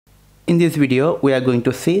In this video, we are going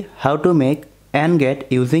to see how to make AND gate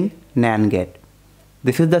using NAND gate.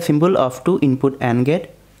 This is the symbol of two input AND gate.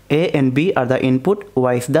 A and B are the input,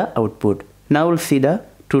 Y is the output. Now we'll see the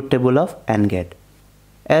truth table of AND gate.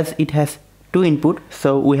 As it has two input,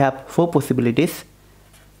 so we have four possibilities: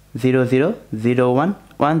 0, 0, 0, 1,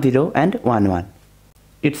 1, 0 and 1, 1.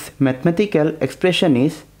 Its mathematical expression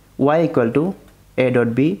is Y equal to A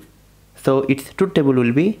dot B. So its truth table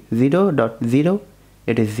will be 0.0,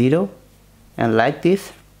 it is 0, and like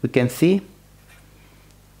this we can see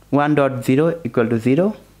 1.0 equal to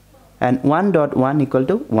 0 and 1.1 equal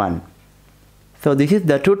to 1. So this is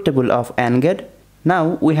the truth table of AND gate.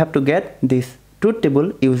 Now we have to get this truth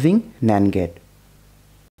table using NAND gate.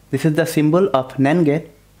 This is the symbol of NAND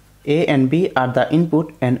gate. A and B are the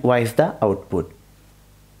input and Y is the output.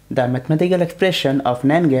 The mathematical expression of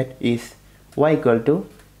NAND gate is Y equal to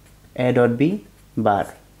A dot B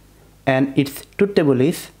bar, and its truth table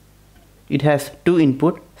is, it has two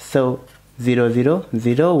input, so 0, 0,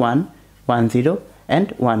 0, 1, 1, 0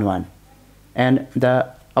 and 1, 1, and the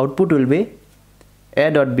output will be A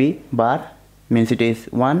dot B bar, means it is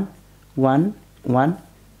 1, 1, 1,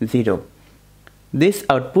 0. These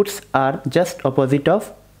outputs are just opposite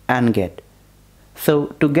of AND gate. So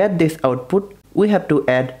to get this output, we have to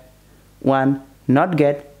add one NOT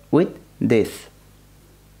gate with this.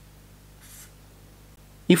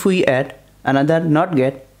 If we add another NOT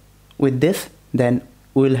gate with this, then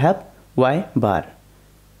we will have Y bar.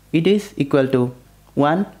 It is equal to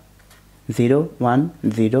 1, 0, 1,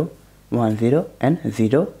 0, 1, 0 and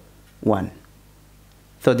 0, 1.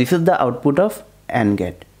 So this is the output of AND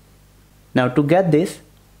gate. Now to get this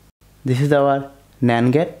is our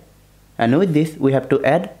NAND gate, and with this we have to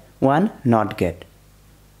add one NOT gate.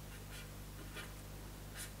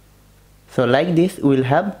 So like this we will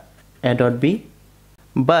have A dot B,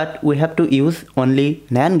 but we have to use only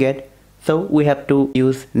NAND gate, so we have to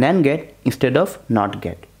use NAND gate instead of NOT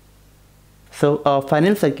gate. So our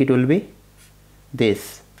final circuit will be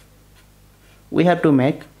this. We have to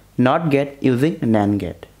make NOT gate using NAND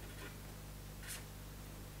gate.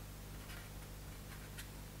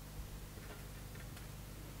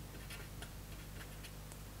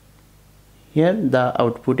 Here the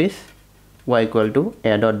output is Y equal to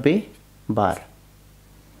A dot B bar,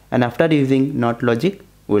 and after using NOT logic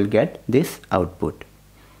we will get this output.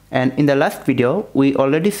 And in the last video we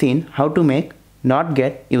already seen how to make NOT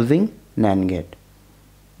gate using NAND gate.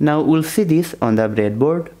 Now we'll see this on the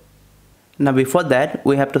breadboard. Now before that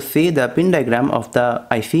we have to see the pin diagram of the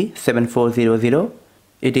IC 7400.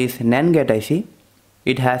 It is NAND gate IC.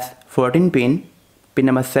 It has 14 pin. Pin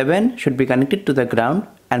number 7 should be connected to the ground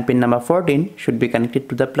and pin number 14 should be connected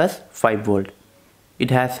to the plus 5 volt.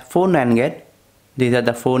 It has 4 NAND gate. These are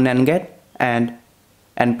the 4 NAND gate, and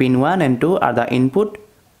pin 1 and 2 are the input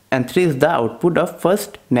and 3 is the output of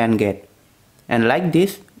first NAND gate. And like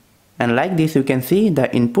this you can see the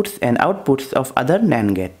inputs and outputs of other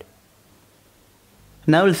NAND gate.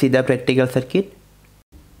 Now we'll see the practical circuit.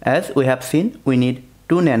 As we have seen, we need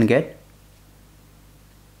 2 NAND gate,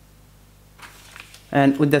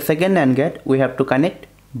 and with the second NAND gate we have to connect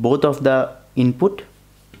both of the input.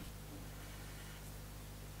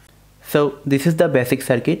 So this is the basic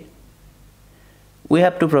circuit. We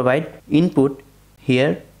have to provide input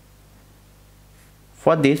here.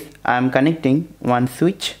 For this I am connecting one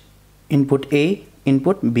switch, input A,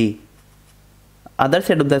 input B. Other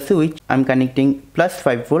side of the switch I am connecting plus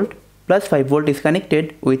 5 volt. Plus 5 volt is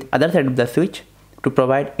connected with other side of the switch to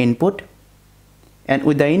provide input, and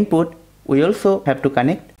with the input we also have to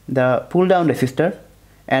connect the pull down resistor,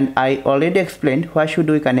 and I already explained why should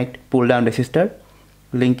we connect pull down resistor.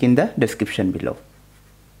 Link in the description below.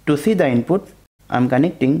 To see the input, I am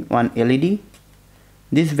connecting one LED.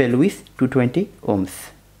 This value is 220 ohms.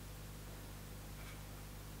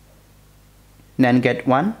 NAND gate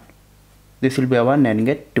 1, this will be our NAND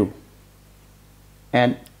gate 2.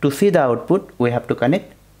 And to see the output, we have to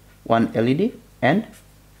connect one LED and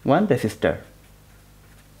one resistor.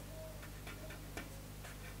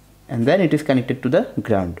 And then it is connected to the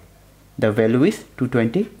ground. The value is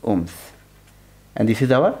 220 ohms. And this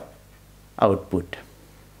is our output.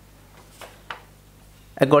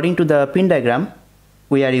 According to the pin diagram,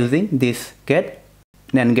 we are using this gate,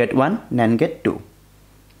 NAND gate 1, NAND gate 2.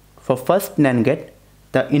 For first NAND gate,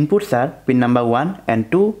 the inputs are pin number 1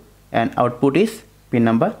 and 2, and output is pin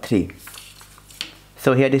number 3.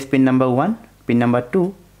 So here is pin number 1, pin number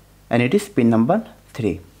 2, and it is pin number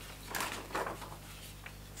 3.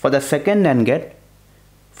 For the second NAND gate,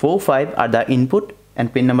 4, 5 are the input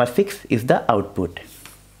and pin number 6 is the output.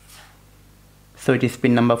 So it is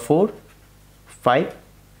pin number 4, 5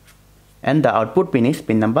 and the output pin is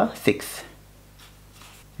pin number 6.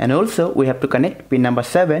 And also we have to connect pin number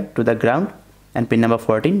 7 to the ground and pin number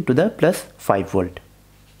 14 to the plus 5 volt.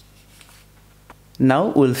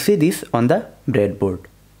 Now we'll see this on the breadboard.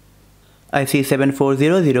 IC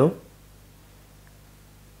 7400,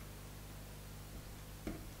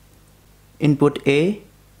 input A,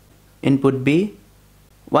 input B.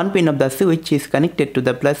 One pin of the switch is connected to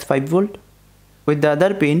the plus 5 volt. With the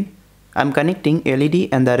other pin, I am connecting LED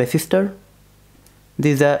and the resistor.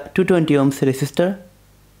 This is a 220 ohms resistor.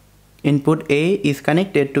 Input A is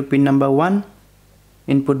connected to pin number 1.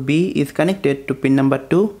 Input B is connected to pin number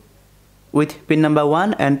 2. With pin number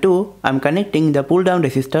 1 and 2, I am connecting the pull down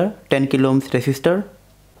resistor, 10 kilo ohms resistor.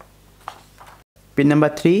 Pin number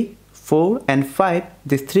 3, 4 and 5,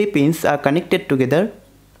 these 3 pins are connected together.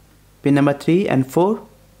 Pin number 3 and 4,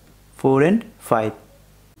 4 and 5.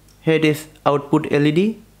 Here it is output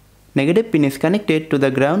LED. Negative pin is connected to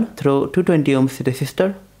the ground through 220 ohms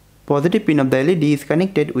resistor. Positive pin of the LED is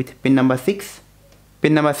connected with pin number 6.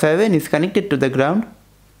 Pin number 7 is connected to the ground,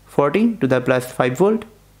 14 to the plus 5 volt.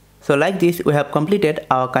 So like this we have completed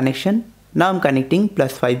our connection. Now I am connecting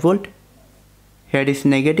plus 5 volt. Here is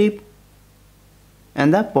negative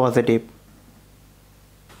and the positive.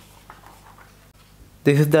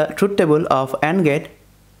 This is the truth table of AND gate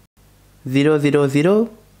 0 0 0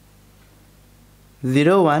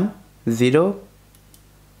 0 1 0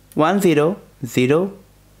 1 0 0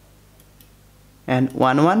 and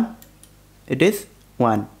 1 1. It is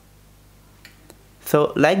 1.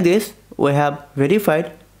 So like this we have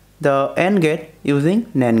verified the AND gate using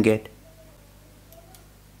NAND gate.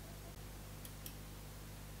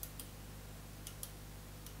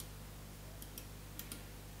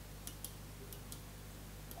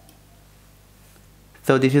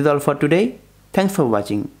 So this is all for today. Thanks for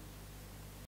watching.